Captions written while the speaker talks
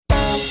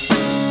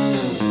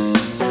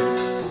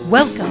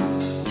Welcome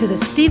to the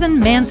Stephen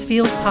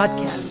Mansfield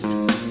Podcast.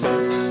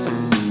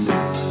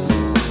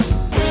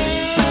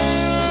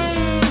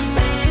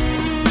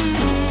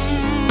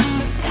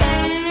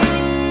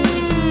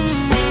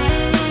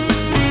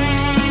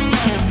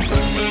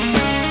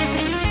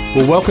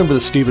 Well, welcome to the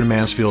Stephen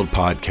Mansfield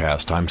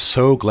Podcast. I'm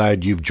so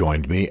glad you've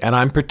joined me, and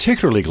I'm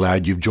particularly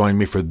glad you've joined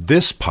me for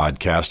this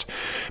podcast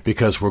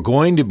because we're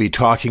going to be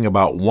talking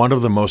about one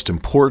of the most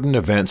important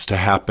events to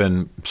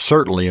happen,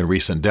 certainly in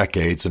recent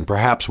decades, and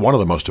perhaps one of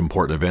the most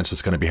important events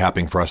that's going to be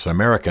happening for us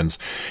Americans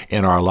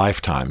in our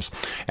lifetimes.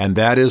 And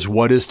that is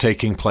what is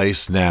taking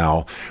place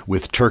now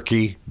with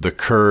Turkey, the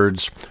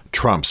Kurds,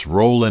 Trump's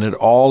role in it,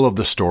 all of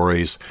the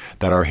stories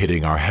that are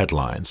hitting our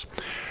headlines.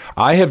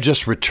 I have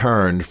just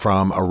returned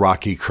from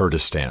Iraqi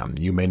Kurdistan.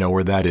 You may know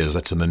where that is.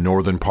 That's in the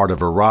northern part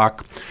of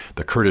Iraq.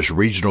 The Kurdish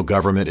regional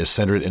government is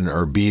centered in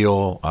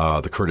Erbil.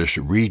 The Kurdish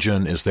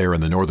region is there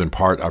in the northern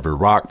part of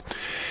Iraq.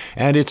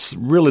 And it's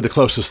really the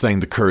closest thing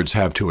the Kurds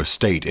have to a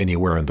state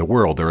anywhere in the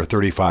world. There are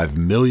 35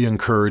 million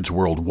Kurds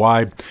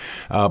worldwide,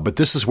 but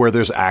this is where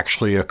there's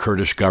actually a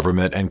Kurdish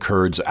government and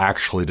Kurds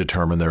actually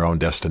determine their own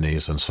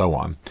destinies and so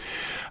on.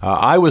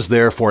 I was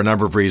there for a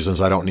number of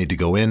reasons I don't need to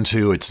go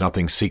into. It's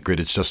nothing secret.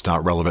 It's just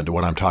not relevant to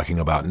what I'm talking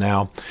about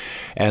now.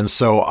 And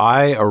so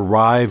I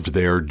arrived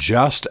there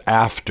just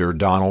after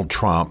Donald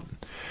Trump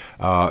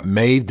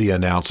made the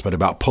announcement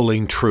about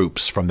pulling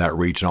troops from that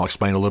region. I'll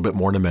explain a little bit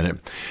more in a minute.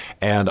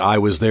 And I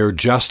was there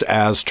just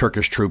as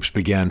Turkish troops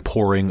began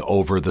pouring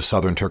over the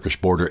southern Turkish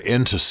border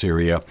into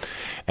Syria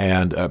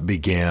and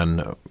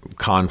began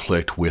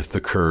conflict with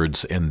the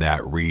Kurds in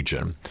that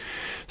region.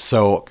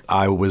 So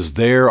I was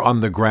there on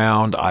the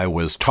ground. I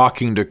was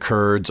talking to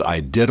Kurds. I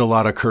did a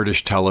lot of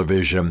Kurdish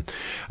television.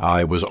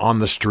 I was on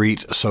the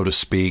street, so to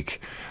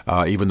speak,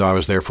 even though I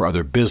was there for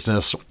other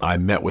business. I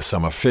met with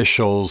some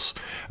officials.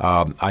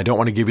 I don't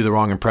want to give you the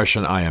wrong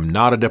impression. I am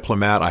not a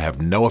diplomat. I have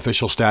no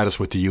official status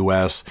with the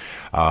U.S.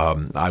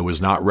 I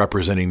was not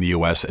representing the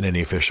U.S. in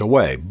any official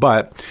way.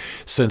 But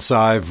since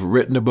I've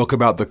written a book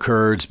about the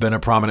Kurds, been a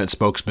prominent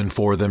spokesman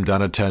for them,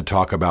 done a TED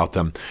Talk about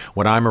them,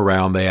 when I'm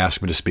around, they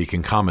ask me to speak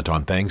and comment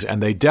on things.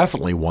 And they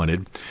definitely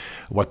wanted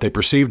what they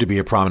perceived to be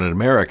a prominent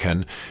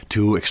American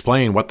to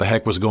explain what the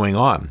heck was going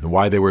on,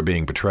 why they were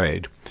being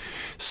betrayed.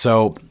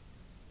 So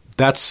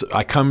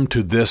I come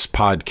to this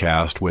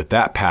podcast with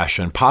that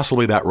passion,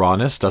 possibly that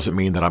rawness. Doesn't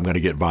mean that I'm going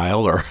to get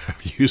vile or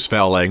use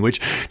foul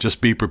language.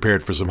 Just be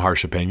prepared for some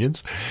harsh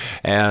opinions.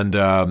 And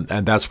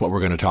that's what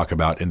we're going to talk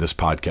about in this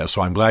podcast.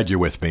 So I'm glad you're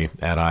with me,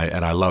 and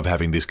I love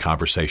having these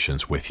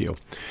conversations with you.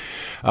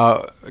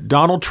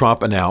 Donald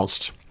Trump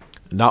announced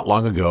not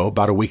long ago,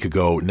 about a week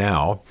ago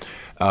now,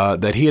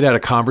 that he had had a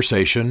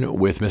conversation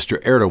with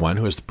Mr. Erdogan,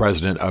 who is the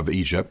president of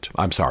Egypt.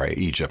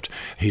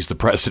 He's the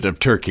president of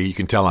Turkey. You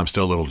can tell I'm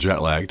still a little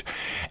jet-lagged.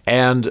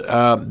 And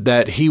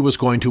that he was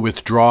going to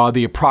withdraw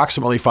the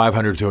approximately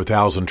 500 to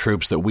 1,000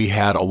 troops that we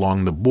had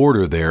along the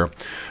border there,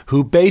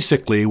 who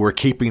basically were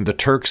keeping the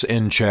Turks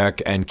in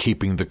check and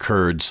keeping the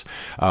Kurds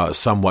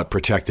somewhat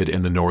protected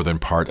in the northern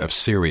part of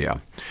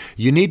Syria.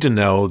 You need to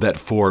know that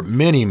for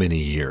many, many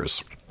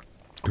years,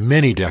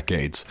 many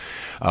decades,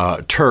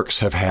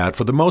 Turks have had,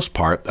 for the most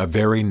part, a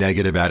very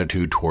negative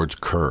attitude towards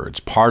Kurds.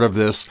 Part of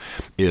this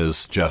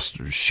is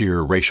just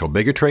sheer racial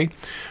bigotry,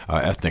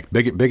 ethnic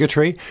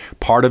bigotry.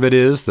 Part of it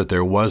is that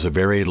there was a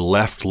very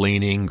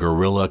left-leaning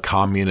guerrilla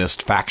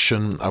communist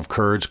faction of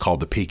Kurds called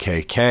the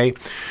PKK,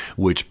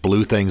 which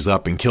blew things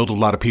up and killed a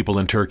lot of people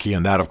in Turkey,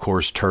 and that, of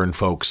course, turned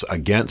folks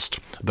against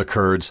the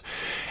Kurds.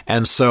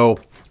 And so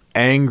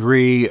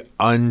angry,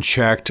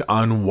 unchecked,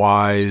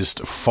 unwise,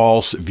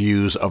 false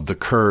views of the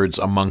Kurds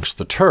amongst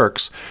the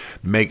Turks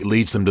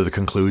leads them to the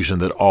conclusion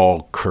that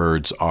all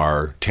Kurds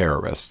are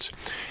terrorists.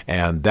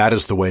 And that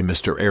is the way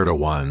Mr.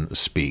 Erdogan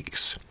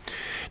speaks.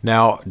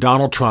 Now,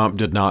 Donald Trump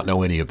did not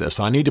know any of this.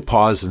 I need to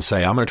pause and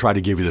say I'm going to try to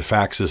give you the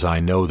facts as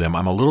I know them.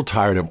 I'm a little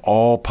tired of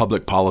all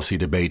public policy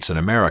debates in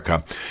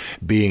America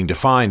being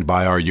defined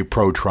by are you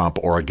pro-Trump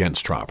or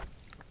against Trump.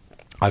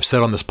 I've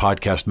said on this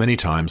podcast many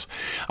times,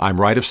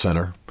 I'm right of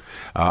center.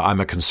 I'm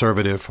a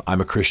conservative.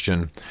 I'm a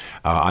Christian.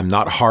 I'm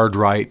not hard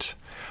right.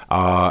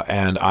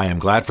 And I am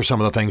glad for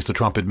some of the things the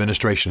Trump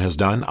administration has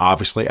done,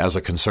 obviously, as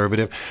a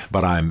conservative,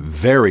 but I'm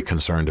very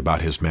concerned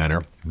about his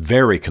manner,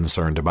 very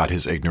concerned about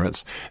his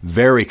ignorance,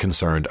 very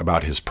concerned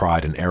about his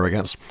pride and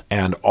arrogance,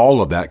 and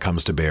all of that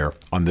comes to bear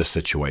on this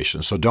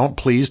situation. So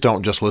please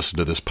don't just listen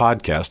to this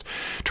podcast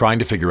trying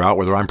to figure out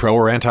whether I'm pro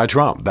or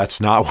anti-Trump.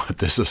 That's not what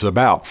this is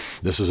about.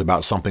 This is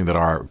about something that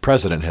our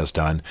president has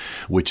done,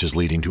 which is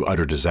leading to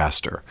utter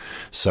disaster.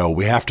 So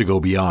we have to go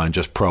beyond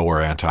just pro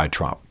or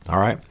anti-Trump. All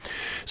right.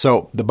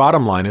 So the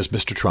bottom line is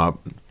Mr.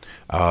 Trump,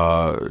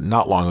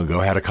 not long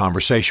ago, had a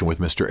conversation with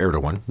Mr.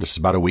 Erdogan. This is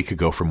about a week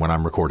ago from when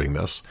I'm recording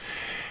this.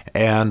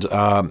 And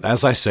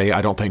as I say,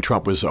 I don't think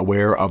Trump was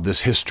aware of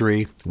this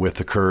history with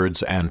the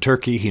Kurds and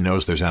Turkey. He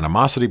knows there's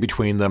animosity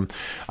between them.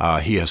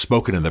 He has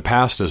spoken in the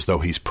past as though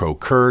he's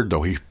pro-Kurd,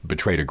 though he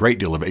betrayed a great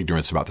deal of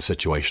ignorance about the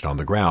situation on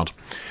the ground.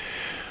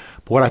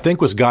 What I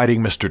think was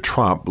guiding Mr.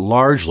 Trump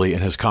largely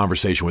in his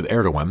conversation with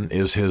Erdogan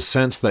is his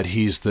sense that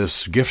he's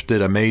this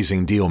gifted,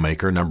 amazing deal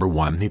maker, number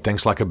one. He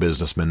thinks like a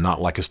businessman,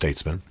 not like a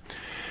statesman.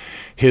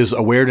 His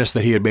awareness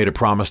that he had made a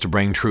promise to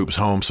bring troops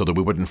home so that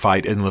we wouldn't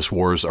fight endless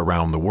wars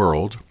around the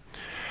world.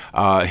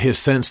 His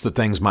sense that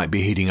things might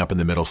be heating up in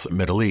the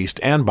Middle East.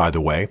 And by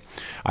the way,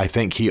 I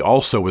think he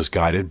also was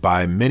guided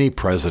by many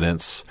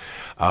presidents'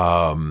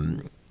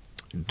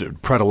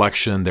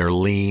 predilection, their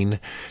lean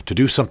to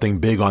do something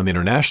big on the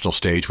international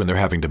stage when they're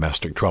having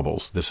domestic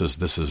troubles. This is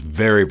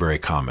very, very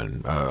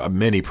common.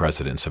 Many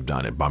presidents have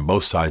done it on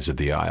both sides of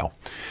the aisle.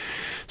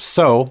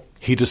 So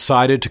he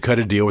decided to cut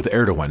a deal with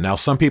Erdogan. Now,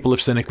 some people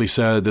have cynically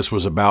said this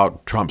was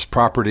about Trump's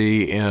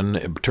property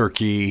in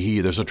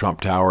Turkey. There's a Trump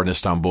Tower in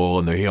Istanbul,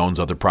 and he owns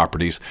other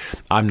properties.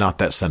 I'm not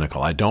that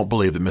cynical. I don't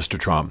believe that Mr.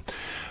 Trump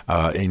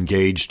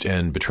engaged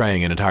in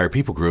betraying an entire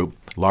people group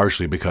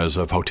largely because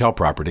of hotel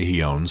property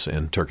he owns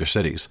in Turkish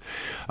cities.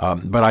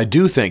 But I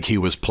do think he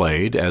was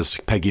played, as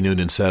Peggy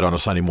Noonan said on a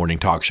Sunday morning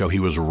talk show, he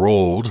was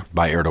rolled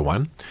by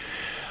Erdogan.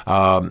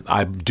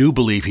 I do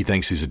believe he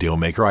thinks he's a deal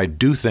maker. I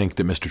do think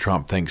that Mr.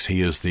 Trump thinks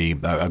he is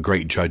a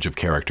great judge of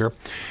character.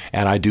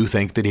 And I do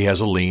think that he has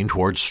a lean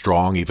towards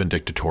strong, even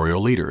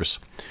dictatorial leaders.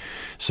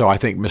 So I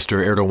think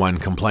Mr. Erdogan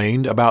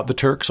complained about the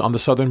Turks on the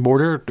southern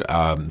border,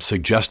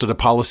 suggested a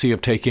policy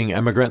of taking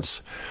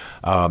immigrants,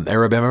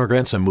 Arab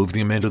immigrants, and moving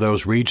them into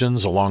those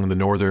regions along the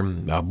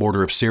northern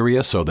border of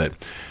Syria so that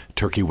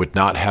Turkey would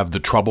not have the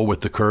trouble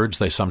with the Kurds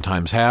they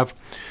sometimes have.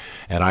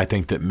 And I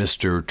think that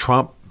Mr.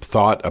 Trump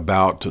thought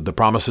about the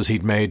promises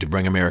he'd made to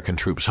bring American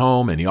troops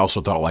home, and he also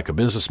thought like a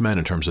businessman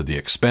in terms of the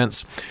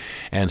expense.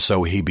 And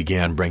so he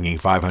began bringing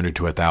 500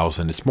 to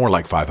 1,000. It's more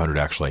like 500,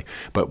 actually,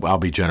 but I'll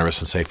be generous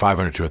and say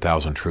 500 to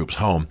 1,000 troops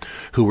home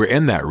who were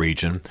in that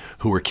region,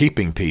 who were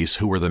keeping peace,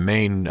 who were the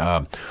main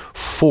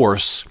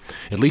force,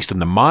 at least in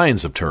the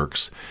minds of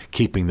Turks,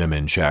 keeping them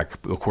in check.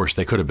 Of course,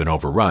 they could have been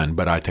overrun,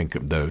 but I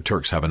think the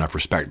Turks have enough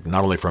respect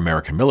not only for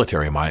American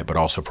military might, but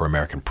also for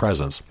American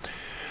presence.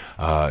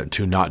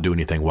 To not do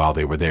anything while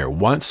they were there.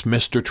 Once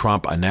Mr.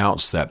 Trump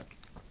announced that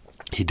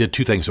he did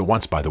two things at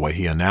once, by the way.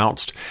 He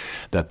announced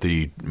that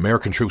the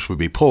American troops would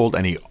be pulled,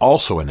 and he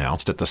also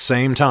announced at the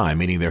same time,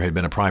 meaning there had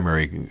been a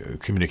primary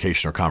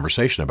communication or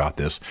conversation about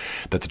this,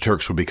 that the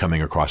Turks would be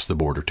coming across the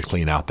border to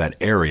clean out that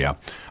area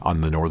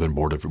on the northern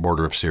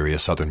border of Syria,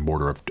 southern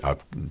border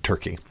of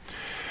Turkey.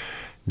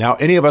 Now,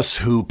 any of us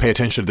who pay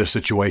attention to this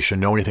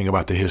situation, know anything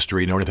about the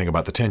history, know anything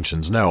about the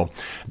tensions, know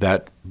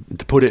that,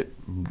 to put it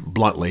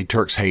bluntly,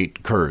 Turks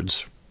hate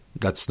Kurds.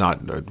 That's not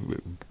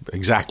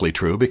exactly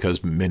true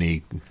because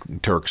many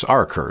Turks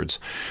are Kurds.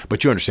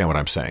 But you understand what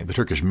I'm saying. The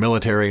Turkish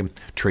military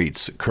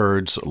treats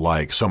Kurds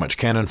like so much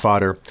cannon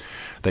fodder.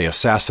 They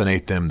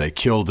assassinate them. They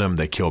kill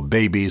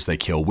babies. They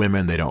kill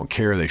women. They don't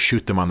care. They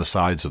shoot them on the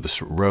sides of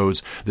the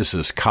roads. This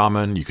is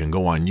common. You can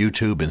go on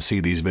YouTube and see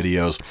these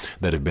videos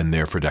that have been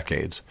there for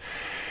decades,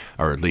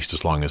 or at least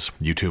as long as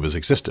YouTube has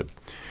existed.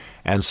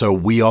 And so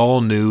we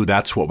all knew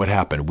that's what would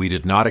happen. We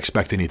did not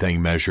expect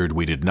anything measured.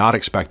 We did not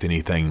expect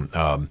anything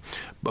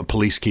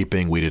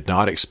policekeeping. We did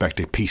not expect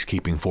a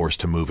peacekeeping force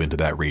to move into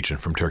that region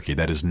from Turkey.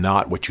 That is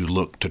not what you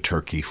look to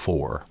Turkey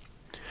for.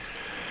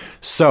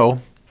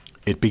 So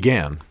it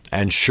began.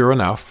 And sure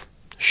enough,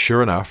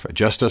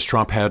 just as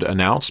Trump had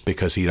announced,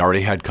 because he'd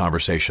already had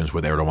conversations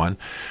with Erdogan,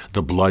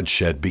 the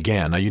bloodshed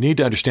began. Now, you need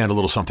to understand a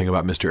little something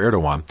about Mr.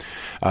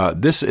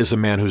 Erdogan. This is a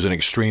man who's an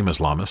extreme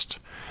Islamist.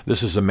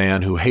 This is a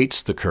man who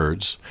hates the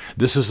Kurds.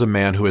 This is a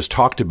man who has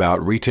talked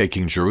about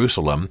retaking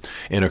Jerusalem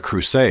in a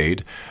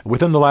crusade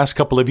within the last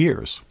couple of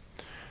years.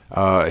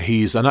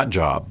 He's a nut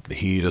job.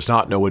 He does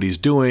not know what he's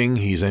doing.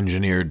 He's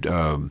engineered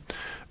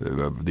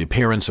the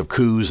appearance of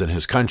coups in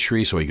his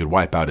country so he could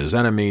wipe out his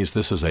enemies.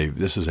 This is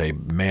a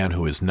man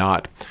who is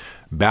not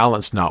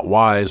balanced, not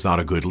wise, not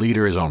a good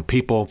leader. His own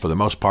people, for the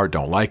most part,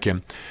 don't like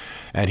him.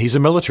 And he's a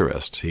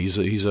militarist. He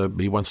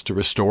wants to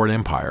restore an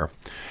empire.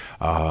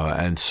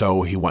 And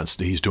so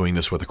he's doing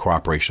this with the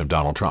cooperation of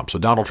Donald Trump. So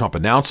Donald Trump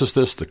announces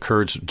this. The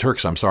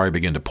Turks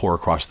begin to pour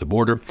across the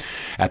border.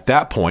 At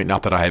that point,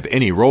 not that I have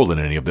any role in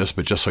any of this,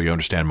 but just so you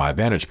understand my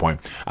vantage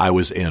point, I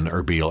was in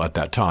Erbil at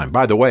that time.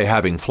 By the way,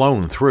 having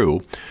flown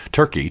through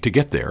Turkey to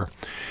get there,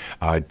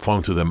 I'd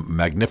flown through the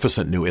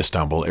magnificent new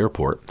Istanbul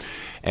airport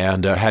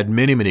and had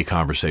many, many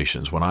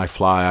conversations. When I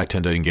fly, I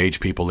tend to engage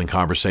people in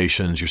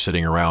conversations. You're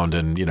sitting around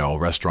in,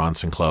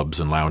 restaurants and clubs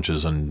and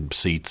lounges and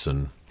seats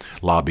and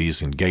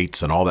lobbies and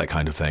gates and all that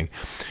kind of thing.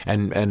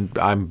 And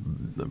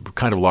I'm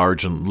kind of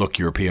large and look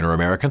European or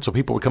American, so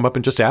people would come up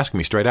and just ask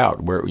me straight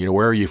out, where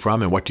are you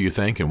from and what do you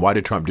think and why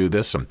did Trump do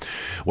this and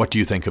what do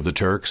you think of the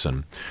Turks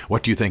and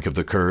what do you think of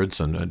the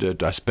Kurds?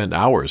 And I spent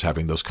hours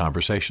having those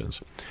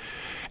conversations.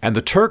 And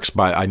the Turks,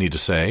 I need to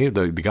say,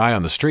 the guy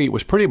on the street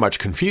was pretty much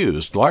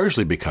confused,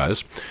 largely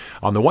because,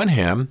 on the one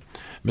hand,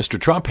 Mr.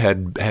 Trump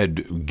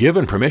had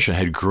given permission,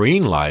 had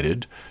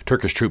green-lighted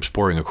Turkish troops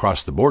pouring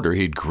across the border.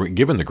 He'd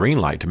given the green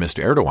light to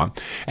Mr. Erdogan.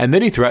 And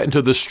then he threatened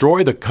to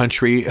destroy the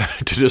country,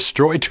 to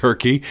destroy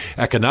Turkey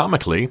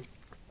economically,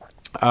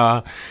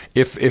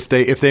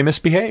 if they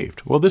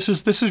misbehaved. Well, this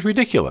is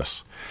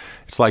ridiculous.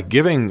 It's like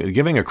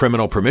giving a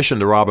criminal permission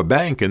to rob a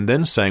bank and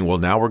then saying, well,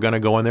 now we're going to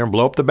go in there and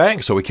blow up the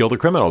bank, so we kill the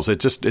criminals.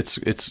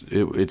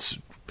 It's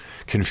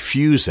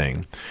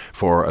confusing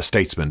for a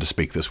statesman to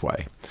speak this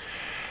way.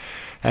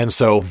 And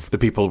so the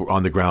people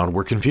on the ground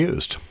were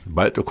confused.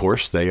 But, of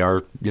course, they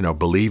are,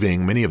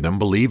 many of them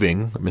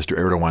believing Mr.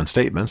 Erdogan's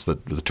statements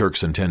that the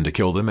Turks intend to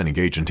kill them and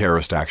engage in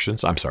terrorist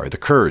actions. I'm sorry, the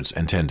Kurds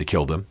intend to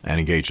kill them and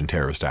engage in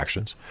terrorist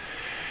actions.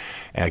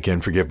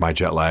 Again, forgive my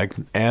jet lag.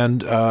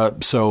 And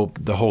so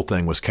the whole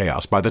thing was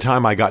chaos. By the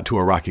time I got to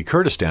Iraqi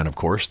Kurdistan, of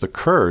course, the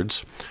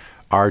Kurds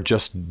are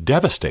just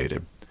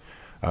devastated.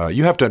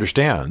 You have to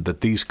understand that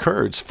these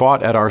Kurds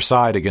fought at our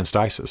side against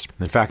ISIS.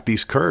 In fact,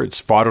 these Kurds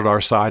fought at our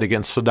side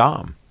against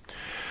Saddam.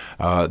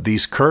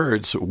 These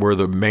Kurds were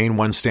the main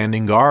ones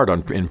standing guard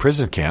in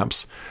prison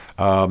camps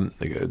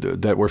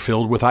that were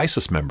filled with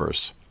ISIS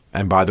members.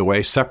 And by the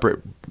way,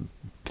 separate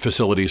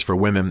facilities for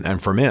women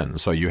and for men.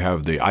 So you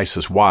have the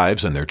ISIS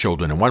wives and their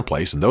children in one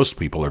place, and those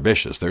people are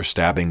vicious. They're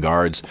stabbing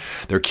guards.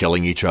 They're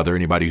killing each other.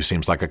 Anybody who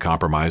seems like a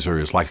compromiser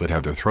is likely to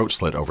have their throat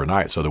slit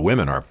overnight. So the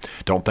women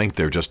don't think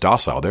they're just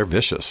docile. They're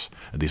vicious,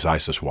 these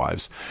ISIS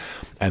wives.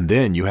 And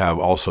then you have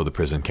also the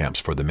prison camps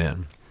for the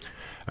men.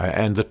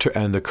 And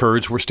the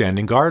Kurds were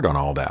standing guard on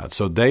all that.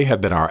 So they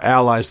have been our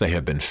allies. They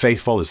have been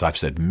faithful. As I've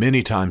said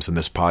many times in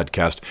this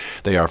podcast,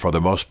 they are for the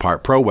most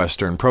part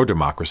pro-Western,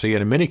 pro-democracy,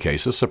 and in many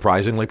cases,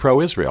 surprisingly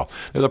pro-Israel.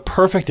 They're the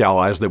perfect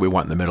allies that we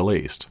want in the Middle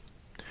East.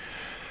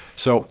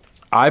 So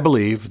I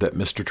believe that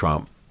Mr.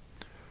 Trump,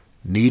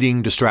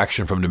 needing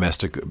distraction from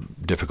domestic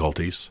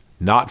difficulties,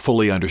 not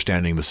fully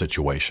understanding the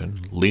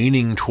situation,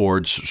 leaning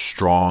towards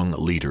strong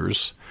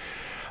leaders,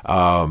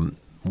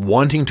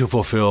 wanting to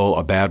fulfill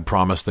a bad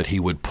promise that he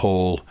would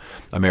pull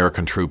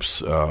American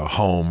troops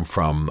home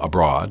from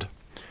abroad,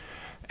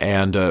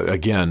 and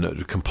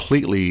again,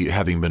 completely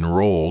having been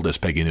rolled, as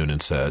Peggy Noonan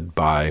said,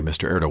 by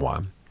Mr.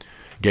 Erdogan,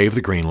 gave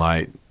the green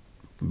light,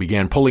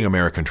 began pulling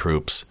American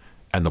troops,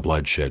 and the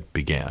bloodshed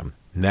began.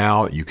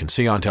 Now you can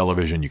see on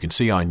television, you can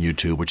see on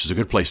YouTube, which is a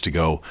good place to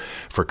go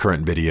for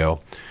current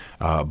video.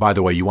 By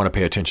the way, you want to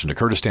pay attention to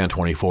Kurdistan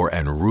 24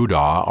 and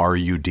Rudaw,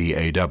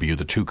 R-U-D-A-W,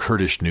 the two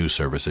Kurdish news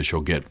services.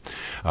 You'll get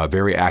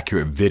very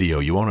accurate video.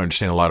 You won't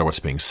understand a lot of what's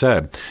being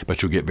said,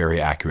 but you'll get very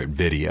accurate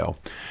video.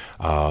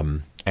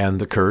 And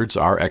the Turks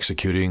are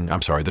executing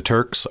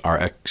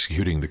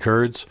the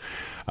Kurds.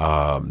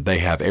 They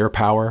have air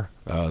power.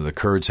 The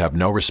Kurds have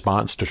no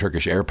response to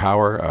Turkish air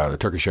power. The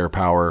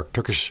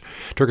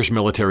Turkish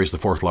military is the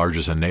fourth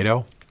largest in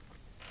NATO.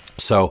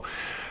 So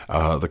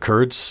the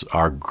Kurds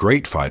are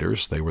great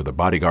fighters. They were the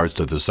bodyguards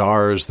to the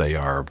Tsars. They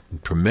are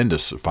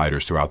tremendous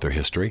fighters throughout their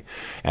history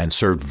and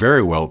served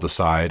very well at the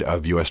side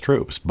of U.S.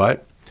 troops.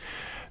 But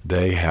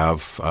they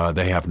have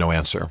no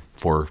answer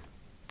for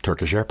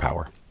Turkish air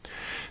power.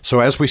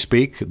 So as we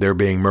speak, they're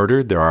being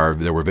murdered. There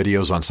were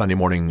videos on Sunday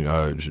morning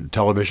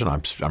television.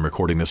 I'm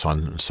recording this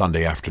on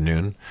Sunday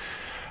afternoon,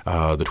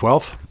 the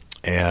 12th.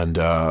 And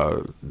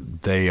the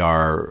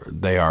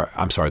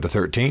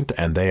 13th,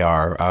 and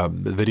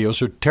the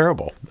videos are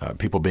terrible.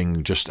 People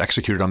being just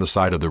executed on the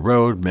side of the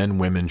road, men,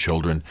 women,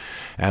 children,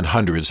 and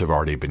hundreds have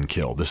already been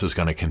killed. This is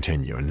going to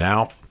continue. And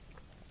now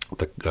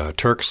the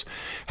Turks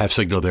have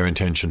signaled their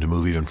intention to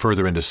move even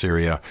further into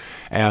Syria,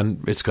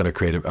 and it's going to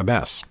create a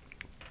mess.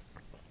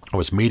 I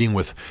was meeting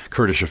with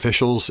Kurdish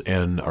officials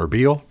in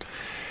Erbil,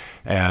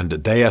 and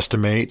they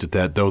estimate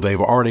that though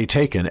they've already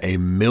taken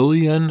 1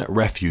 million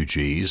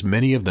refugees,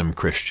 many of them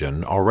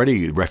Christian,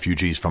 already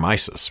refugees from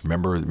ISIS.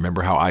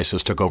 Remember how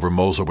ISIS took over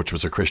Mosul, which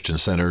was a Christian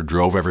center,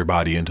 drove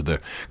everybody into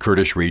the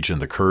Kurdish region.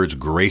 The Kurds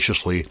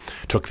graciously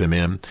took them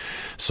in.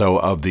 So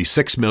of the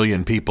 6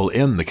 million people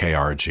in the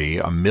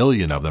KRG, 1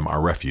 million of them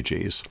are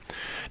refugees.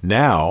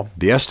 Now,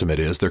 the estimate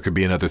is there could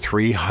be another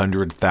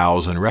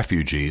 300,000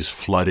 refugees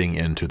flooding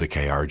into the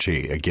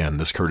KRG, again,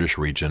 this Kurdish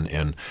region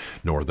in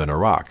northern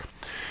Iraq.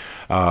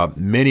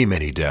 Many,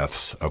 many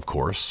deaths, of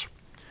course,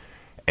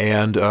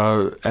 and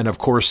of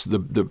course,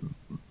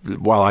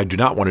 while I do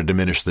not want to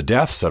diminish the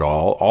deaths at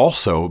all,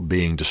 also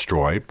being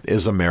destroyed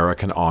is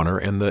American honor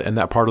in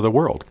that part of the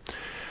world.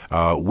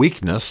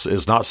 Weakness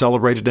is not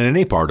celebrated in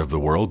any part of the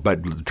world,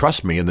 but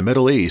trust me, in the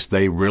Middle East,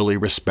 they really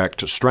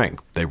respect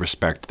strength. They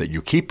respect that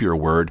you keep your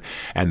word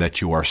and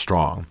that you are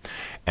strong.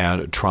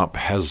 And Trump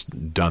has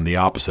done the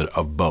opposite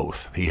of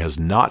both. He has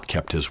not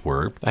kept his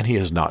word, and he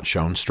has not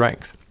shown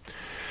strength.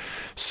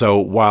 So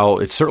while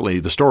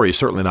the story is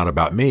certainly not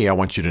about me, I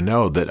want you to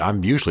know that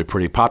I'm usually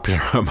pretty popular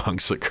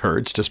amongst the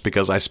Kurds just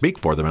because I speak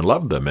for them and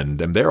love them and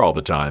am there all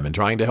the time and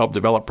trying to help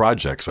develop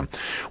projects and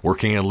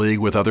working in league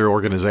with other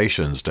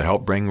organizations to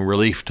help bring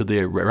relief to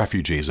the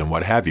refugees and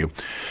what have you.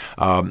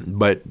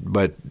 But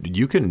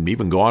you can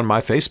even go on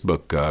my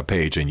Facebook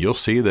page and you'll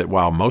see that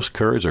while most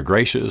Kurds are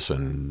gracious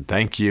and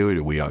thank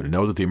you, we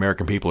know that the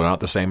American people are not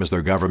the same as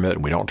their government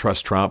and we don't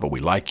trust Trump, but we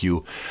like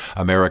you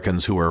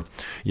Americans who are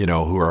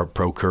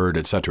pro-Kurd,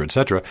 et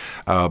cetera,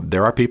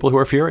 there are people who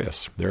are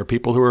furious. There are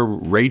people who are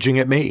raging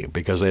at me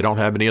because they don't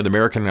have any other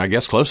American, I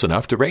guess, close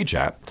enough to rage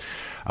at.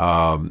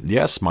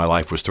 Yes, my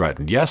life was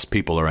threatened. Yes,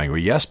 people are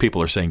angry. Yes,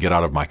 people are saying, get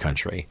out of my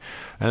country.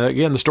 And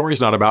again, the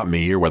story's not about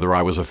me or whether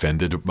I was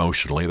offended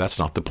emotionally. That's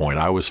not the point.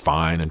 I was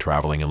fine and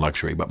traveling in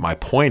luxury. But my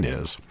point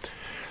is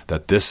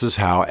that this is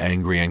how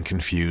angry and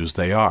confused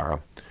they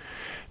are.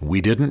 We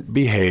didn't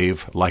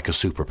behave like a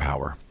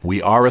superpower.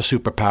 We are a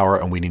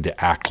superpower, and we need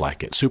to act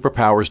like it.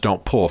 Superpowers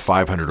don't pull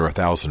 500 or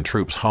 1,000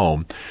 troops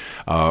home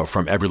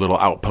from every little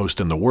outpost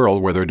in the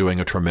world where they're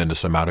doing a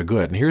tremendous amount of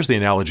good. And here's the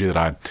analogy that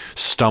I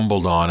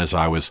stumbled on as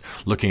I was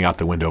looking out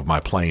the window of my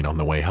plane on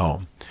the way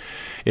home.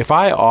 If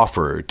I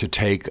offered to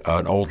take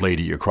an old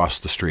lady across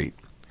the street,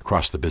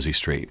 across the busy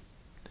street,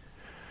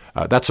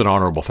 that's an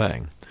honorable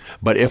thing.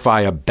 But if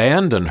I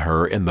abandon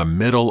her in the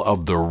middle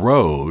of the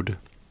road,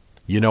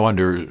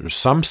 under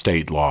some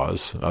state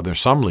laws, under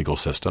some legal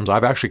systems,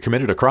 I've actually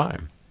committed a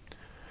crime.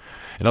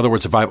 In other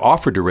words, if I've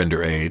offered to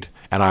render aid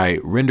and I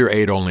render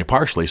aid only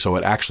partially, so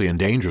it actually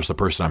endangers the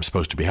person I'm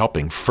supposed to be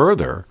helping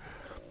further,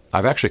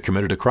 I've actually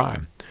committed a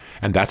crime.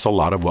 And that's a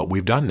lot of what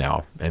we've done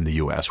now in the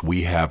U.S.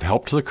 We have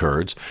helped the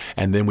Kurds,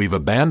 and then we've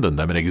abandoned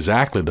them at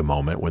exactly the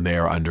moment when they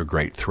are under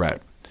great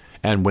threat.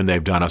 And when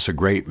they've done us a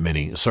great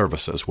many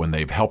services, when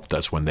they've helped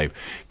us, when they've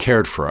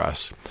cared for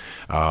us.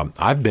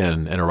 I've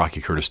been in Iraqi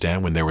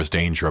Kurdistan when there was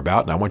danger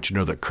about, and I want you to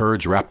know that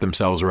Kurds wrapped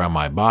themselves around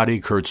my body.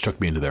 Kurds took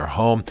me into their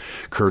home.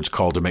 Kurds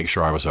called to make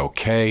sure I was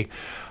okay.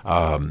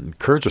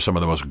 Kurds are some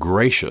of the most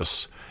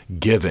gracious,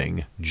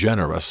 giving,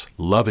 generous,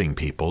 loving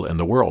people in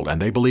the world,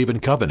 and they believe in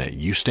covenant.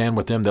 You stand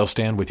with them, they'll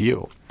stand with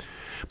you.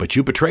 But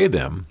you betray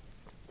them,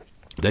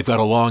 they've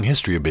got a long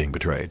history of being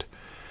betrayed.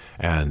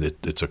 And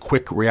it's a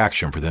quick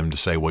reaction for them to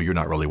say, well, you're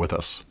not really with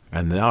us.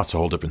 And now it's a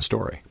whole different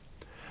story.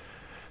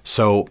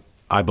 So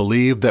I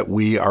believe that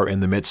we are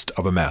in the midst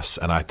of a mess.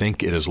 And I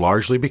think it is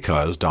largely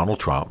because Donald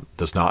Trump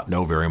does not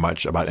know very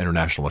much about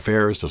international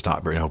affairs, does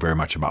not know very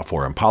much about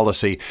foreign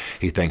policy.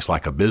 He thinks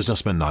like a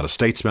businessman, not a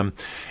statesman.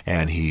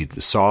 And he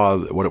saw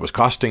what it was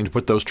costing to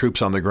put those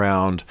troops on the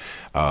ground.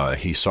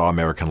 He saw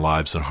American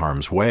lives in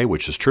harm's way,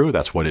 which is true.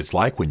 That's what it's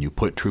like when you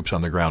put troops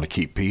on the ground to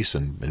keep peace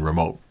in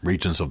remote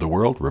regions of the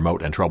world,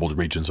 remote and troubled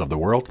regions of the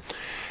world.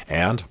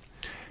 And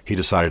he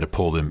decided to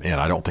pull them in.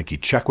 I don't think he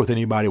checked with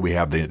anybody. We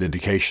have the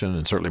indication,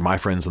 and certainly my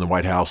friends in the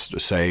White House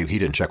say he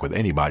didn't check with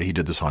anybody. He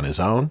did this on his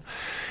own.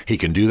 He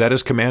can do that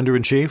as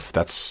commander-in-chief.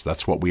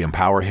 That's what we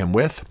empower him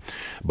with.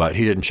 But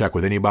he didn't check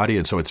with anybody.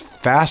 And so it's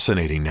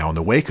fascinating now in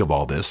the wake of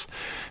all this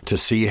to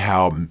see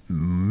how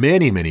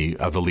many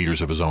of the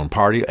leaders of his own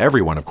party,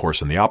 everyone, of course,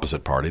 in the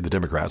opposite party, the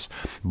Democrats,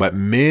 but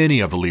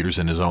many of the leaders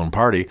in his own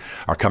party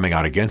are coming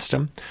out against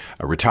him.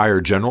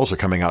 Retired generals are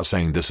coming out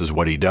saying this is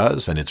what he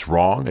does and it's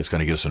wrong. It's going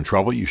to get us in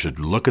trouble. You should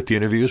look at the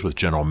interviews with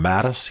General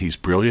Mattis. He's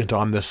brilliant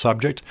on this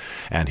subject,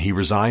 and he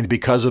resigned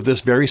because of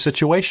this very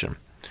situation.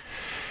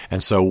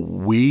 And so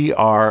we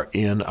are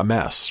in a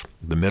mess.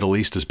 The Middle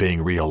East is being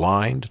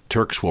realigned.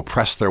 Turks will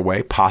press their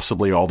way,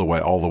 possibly all the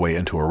way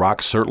into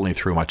Iraq, certainly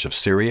through much of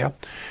Syria.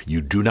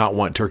 You do not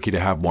want Turkey to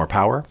have more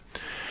power.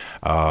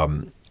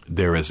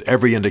 There is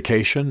every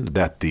indication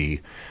that the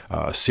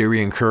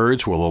Syrian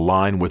Kurds will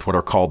align with what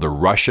are called the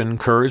Russian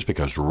Kurds,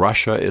 because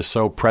Russia is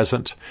so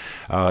present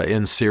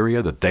in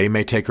Syria that they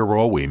may take a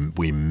role.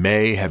 We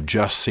may have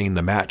just seen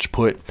the match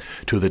put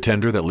to the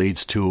tender that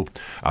leads to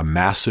a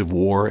massive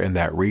war in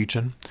that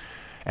region.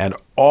 And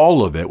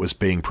all of it was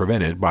being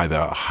prevented by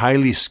the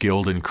highly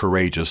skilled and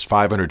courageous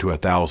 500 to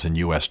 1,000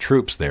 U.S.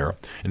 troops there.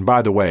 And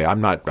by the way, I'm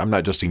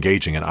not just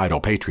engaging in idle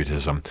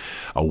patriotism.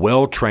 A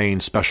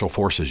well-trained special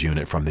forces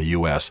unit from the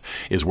U.S.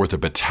 is worth a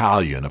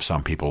battalion of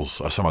some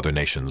other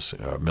nations'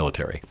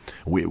 military.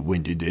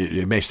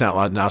 It may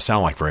not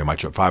sound like very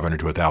much at 500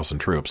 to 1,000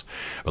 troops,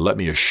 but let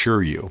me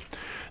assure you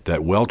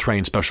that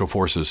well-trained special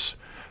forces,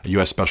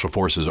 U.S. Special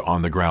Forces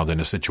on the ground in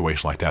a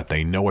situation like that,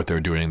 they know what they're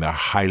doing. They're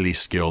highly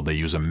skilled. They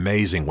use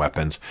amazing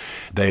weapons.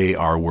 They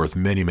are worth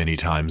many, many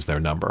times their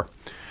number.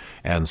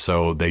 And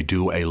so they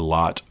do a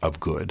lot of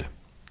good.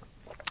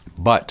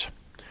 But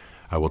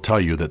I will tell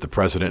you that the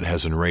president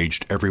has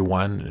enraged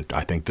everyone.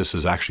 I think this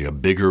is actually a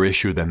bigger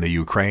issue than the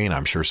Ukraine.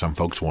 I'm sure some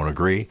folks won't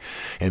agree.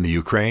 In the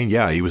Ukraine,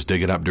 he was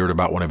digging up dirt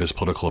about one of his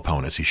political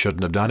opponents. He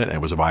shouldn't have done it, and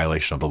it was a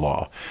violation of the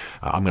law.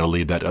 I'm going to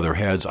leave that to other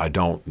heads. I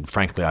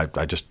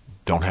just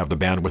don't have the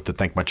bandwidth to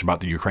think much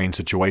about the Ukraine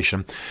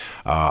situation.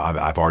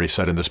 I've already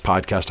said in this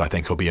podcast, I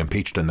think he'll be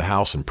impeached in the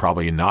House and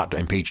probably not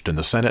impeached in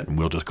the Senate, and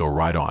we'll just go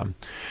right on.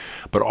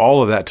 But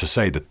all of that to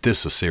say that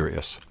this is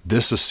serious.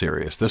 This is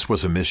serious. This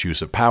was a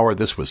misuse of power.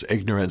 This was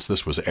ignorance.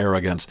 This was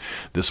arrogance.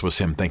 This was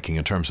him thinking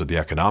in terms of the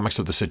economics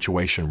of the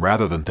situation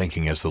rather than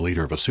thinking as the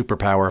leader of a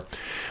superpower.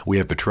 We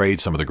have betrayed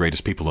some of the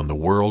greatest people in the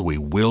world. We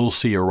will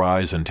see a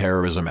rise in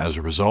terrorism as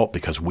a result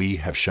because we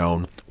have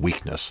shown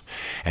weakness.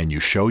 And you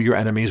show your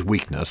enemies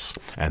weakness,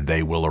 and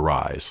they will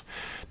arise.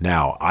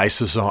 Now,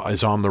 ISIS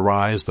is on the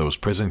rise. Those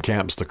prison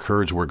camps the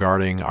Kurds were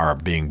guarding are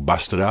being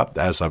busted up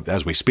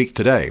as we speak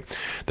today.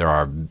 There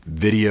are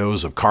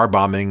videos of car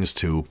bombings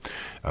to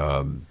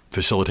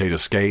facilitate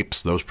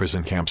escapes. Those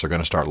prison camps are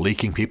going to start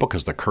leaking people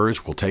because the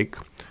Kurds will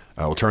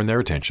turn their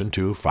attention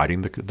to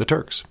fighting the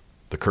Turks.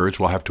 The Kurds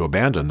will have to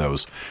abandon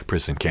those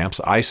prison camps.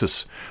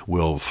 ISIS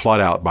will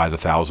flood out by the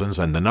thousands,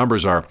 and the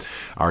numbers are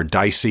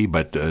dicey,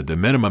 but the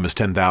minimum is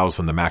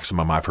 10,000. The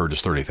maximum I've heard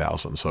is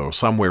 30,000. So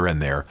somewhere in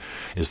there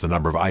is the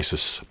number of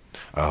ISIS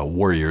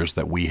warriors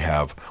that we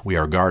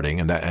are guarding,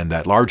 and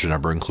that larger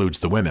number includes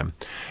the women.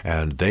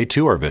 And they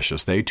too are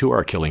vicious. They too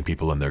are killing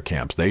people in their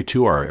camps. They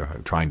too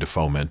are trying to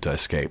foment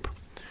escape.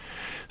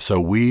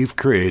 So we've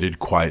created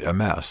quite a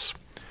mess.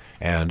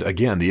 And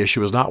again, the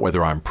issue is not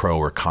whether I'm pro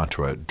or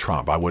contra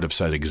Trump. I would have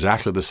said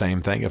exactly the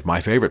same thing if my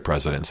favorite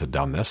presidents had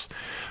done this.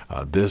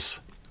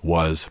 This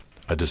was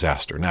a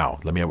disaster.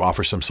 Now, let me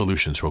offer some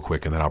solutions real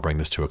quick, and then I'll bring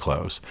this to a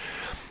close.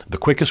 The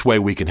quickest way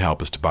we can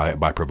help is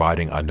by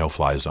providing a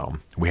no-fly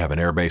zone. We have an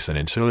airbase in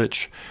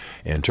Incirlik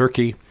in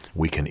Turkey.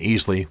 We can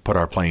easily put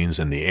our planes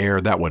in the air.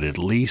 That would at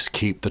least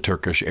keep the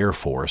Turkish Air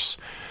Force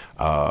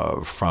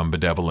from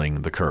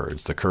bedeviling the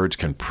Kurds. The Kurds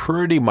can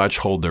pretty much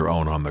hold their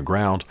own on the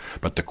ground,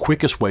 but the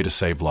quickest way to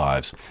save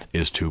lives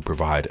is to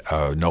provide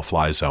a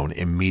no-fly zone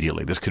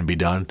immediately. This could be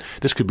done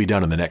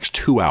in the next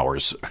 2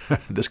 hours.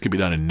 This could be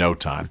done in no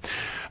time.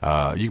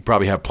 You could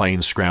probably have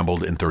planes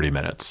scrambled in 30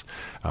 minutes.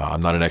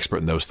 I'm not an expert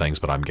in those things,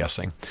 but I'm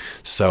guessing.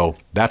 So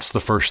that's the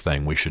first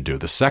thing we should do.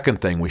 The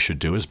second thing we should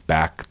do is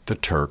back the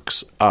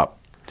Turks up.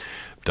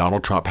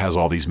 Donald Trump has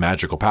all these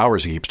magical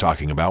powers he keeps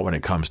talking about when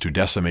it comes to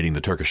decimating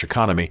the Turkish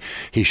economy.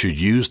 He should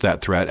use that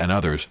threat and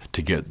others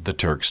to get the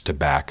Turks to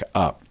back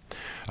up.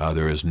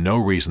 There is no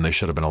reason they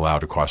should have been allowed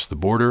to cross the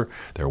border.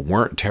 There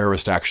weren't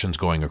terrorist actions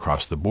going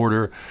across the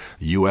border.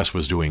 The U.S.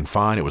 was doing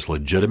fine. It was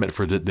legitimate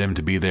for them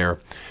to be there.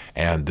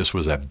 And this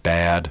was a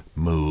bad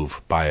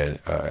move by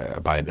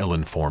an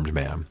ill-informed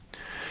man.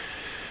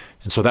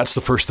 And so that's the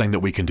first thing that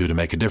we can do to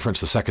make a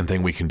difference. The second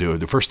thing we can do,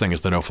 the first thing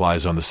is the no-fly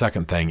zone. The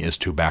second thing is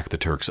to back the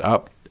Turks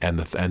up. And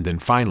then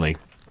finally,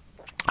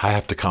 I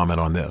have to comment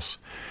on this.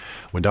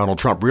 When Donald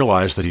Trump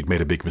realized that he'd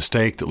made a big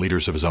mistake, that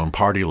leaders of his own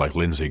party like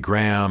Lindsey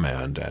Graham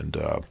and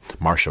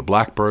Marsha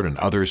Blackburn and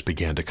others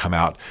began to come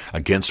out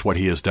against what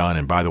he has done.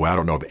 And by the way, I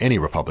don't know of any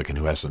Republican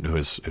who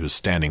is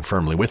standing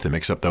firmly with him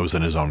except those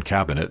in his own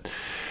cabinet.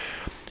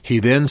 He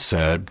then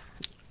said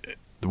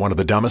one of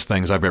the dumbest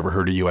things I've ever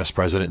heard a U.S.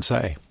 president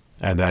say.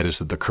 And that is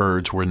that the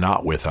Kurds were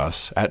not with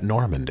us at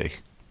Normandy.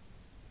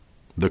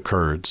 The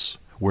Kurds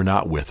were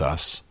not with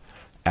us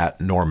at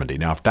Normandy.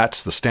 Now, if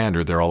that's the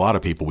standard, there are a lot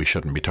of people we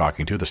shouldn't be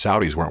talking to. The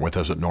Saudis weren't with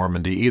us at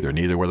Normandy either.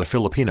 Neither were the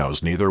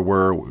Filipinos. Neither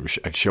were,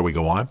 shall we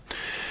go on?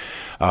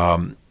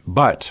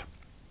 But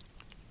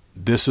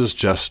this is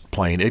just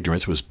plain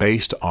ignorance. It was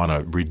based on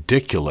a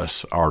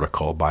ridiculous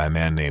article by a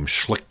man named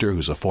Schlichter,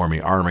 who's a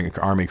former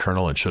Army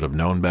colonel and should have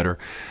known better.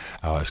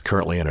 Is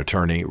currently an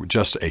attorney,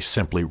 just a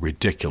simply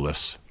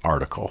ridiculous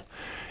article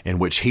in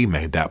which he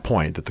made that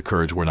point that the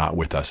Kurds were not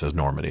with us as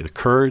Normandy. The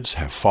Kurds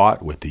have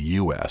fought with the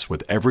U.S.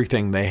 with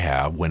everything they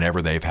have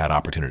whenever they've had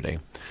opportunity.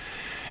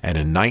 And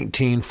in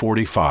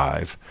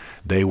 1945,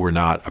 they were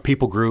not a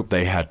people group.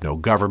 They had no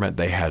government.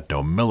 They had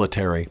no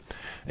military.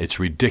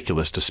 It's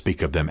ridiculous to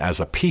speak of them as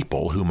a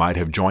people who might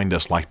have joined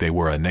us like they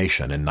were a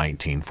nation in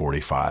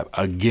 1945.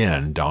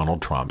 Again,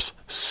 Donald Trump's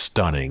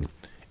stunning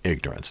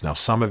ignorance. Now,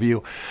 some of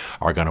you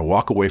are going to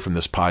walk away from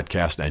this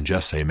podcast and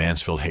just say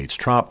Mansfield hates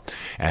Trump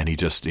and he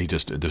just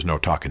there's no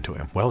talking to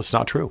him. Well, it's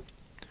not true.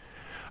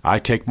 I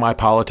take my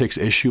politics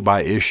issue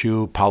by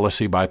issue,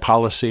 policy by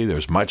policy.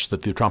 There's much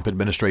that the Trump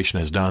administration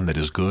has done that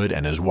is good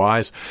and is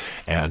wise.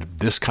 And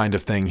this kind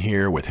of thing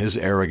here with his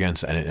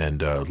arrogance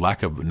and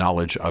lack of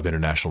knowledge of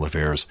international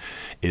affairs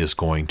is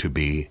going to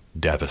be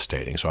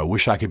devastating. So I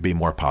wish I could be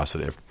more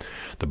positive.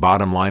 The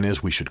bottom line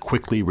is we should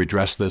quickly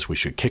redress this. We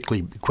should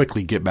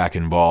quickly get back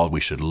involved.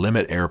 We should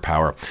limit air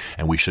power,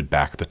 and we should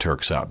back the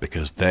Turks up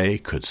because they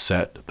could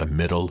set the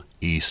Middle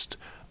East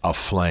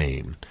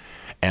aflame.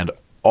 And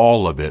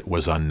all of it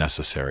was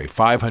unnecessary.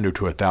 500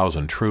 to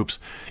 1,000 troops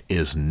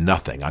is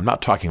nothing. I'm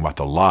not talking about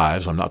the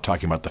lives. I'm not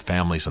talking about the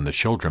families and the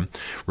children.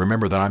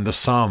 Remember that I'm the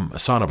son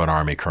of an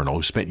Army colonel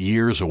who spent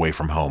years away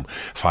from home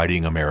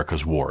fighting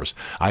America's wars.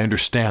 I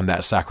understand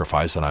that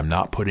sacrifice, and I'm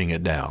not putting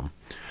it down.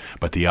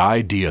 But the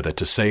idea that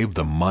to save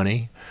the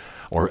money,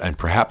 and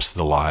perhaps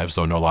the lives,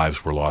 though no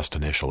lives were lost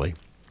initially,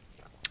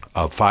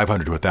 of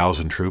 500 to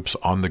 1,000 troops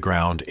on the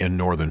ground in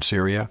northern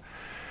Syria,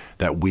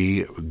 that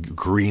we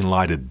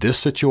green-lighted this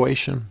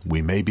situation,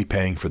 we may be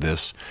paying for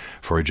this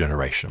for a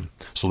generation.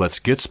 So let's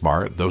get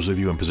smart. Those of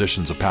you in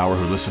positions of power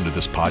who listen to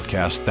this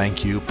podcast,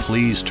 thank you.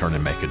 Please turn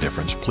and make a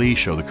difference. Please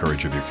show the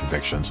courage of your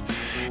convictions.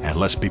 And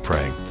let's be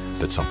praying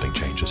that something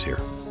changes here.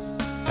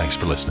 Thanks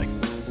for listening.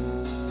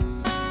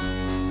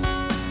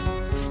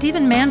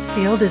 Stephen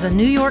Mansfield is a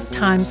New York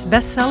Times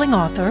best-selling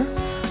author,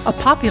 a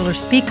popular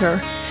speaker,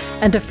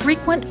 and a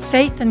frequent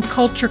faith and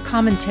culture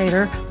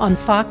commentator on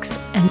Fox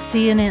and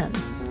CNN.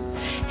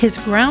 His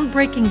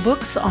groundbreaking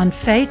books on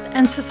faith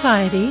and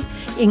society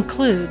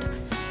include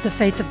The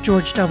Faith of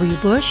George W.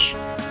 Bush,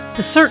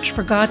 The Search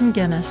for God in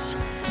Guinness,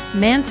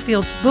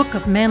 Mansfield's Book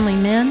of Manly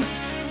Men,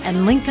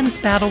 and Lincoln's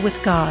Battle with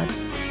God.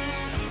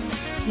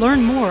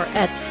 Learn more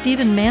at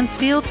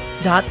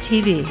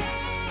stephenmansfield.tv.